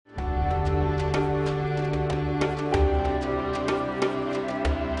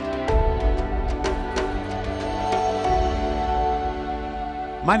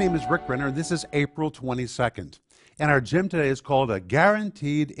My name is Rick Renner, and this is April 22nd. And our gem today is called A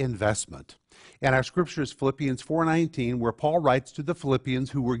Guaranteed Investment. And our scripture is Philippians 4:19, where Paul writes to the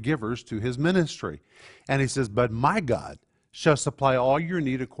Philippians who were givers to his ministry. And he says, "But my God shall supply all your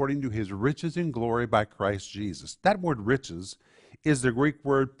need according to his riches in glory by Christ Jesus." That word riches is the Greek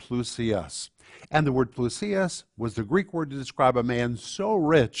word plusias. And the word plusias was the Greek word to describe a man so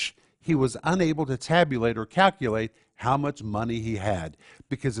rich he was unable to tabulate or calculate how much money he had,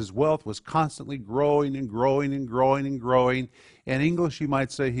 because his wealth was constantly growing and growing and growing and growing. In English, you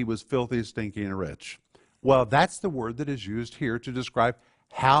might say he was filthy, stinking rich. Well, that's the word that is used here to describe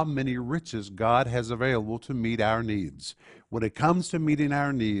how many riches God has available to meet our needs. When it comes to meeting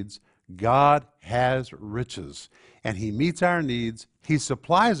our needs, God has riches, and he meets our needs, he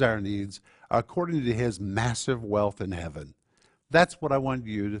supplies our needs according to his massive wealth in heaven. That's what I want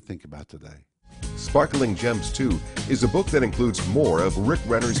you to think about today. Sparkling Gems 2 is a book that includes more of Rick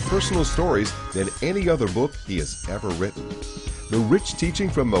Renner's personal stories than any other book he has ever written. The rich teaching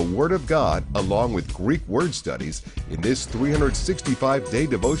from the Word of God, along with Greek word studies, in this 365-day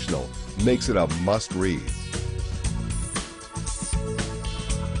devotional makes it a must-read.